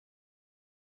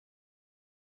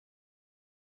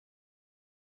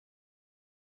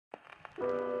I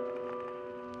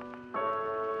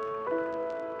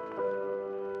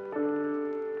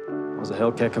was a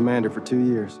Hellcat commander for 2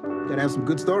 years. Gotta have some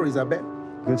good stories, I bet.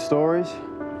 Good stories?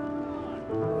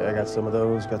 Yeah, I got some of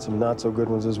those, got some not so good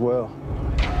ones as well.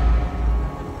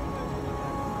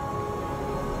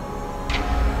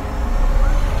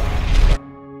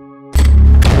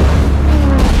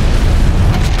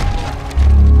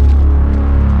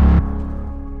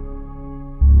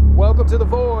 Welcome to the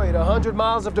void, 100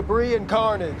 miles of debris and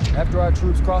carnage. After our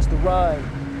troops crossed the Rhine,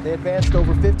 they advanced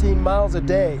over 15 miles a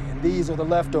day, and these are the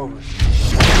leftovers.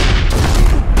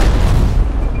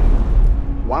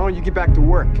 Why don't you get back to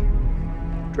work?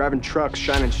 Driving trucks,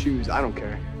 shining shoes, I don't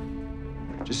care.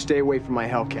 Just stay away from my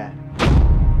Hellcat.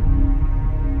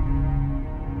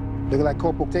 Look like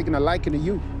Corporal taking a liking to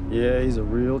you. Yeah, he's a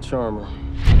real charmer.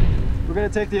 We're gonna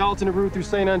take the alternate route through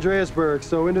St. Andreasburg,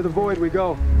 so into the void we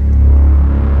go.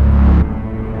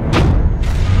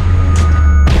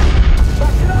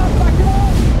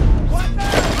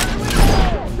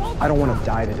 I don't want to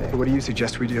die today. What do you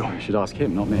suggest we do? You should ask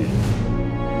him, not me.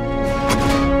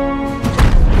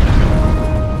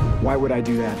 Why would I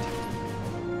do that?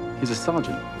 He's a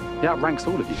sergeant. He outranks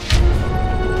all of you.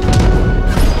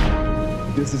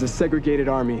 This is a segregated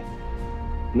army.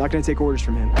 I'm not going to take orders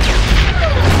from him.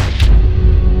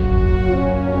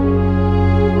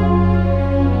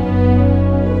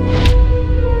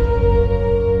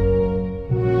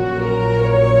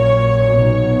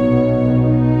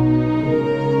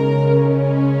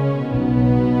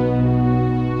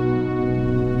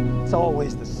 It's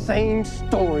always the same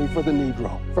story for the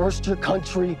Negro. First your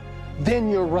country, then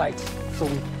your rights. So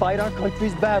we fight our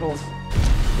country's battles,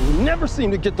 but we never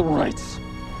seem to get the rights.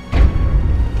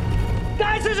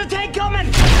 Guys, there's a tank coming!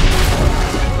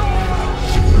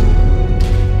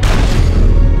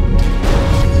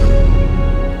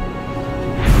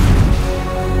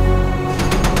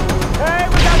 Hey,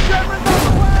 we got Germans on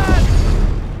the west!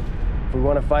 If we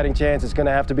want a fighting chance, it's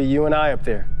gonna have to be you and I up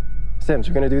there. Sims,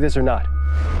 we're gonna do this or not?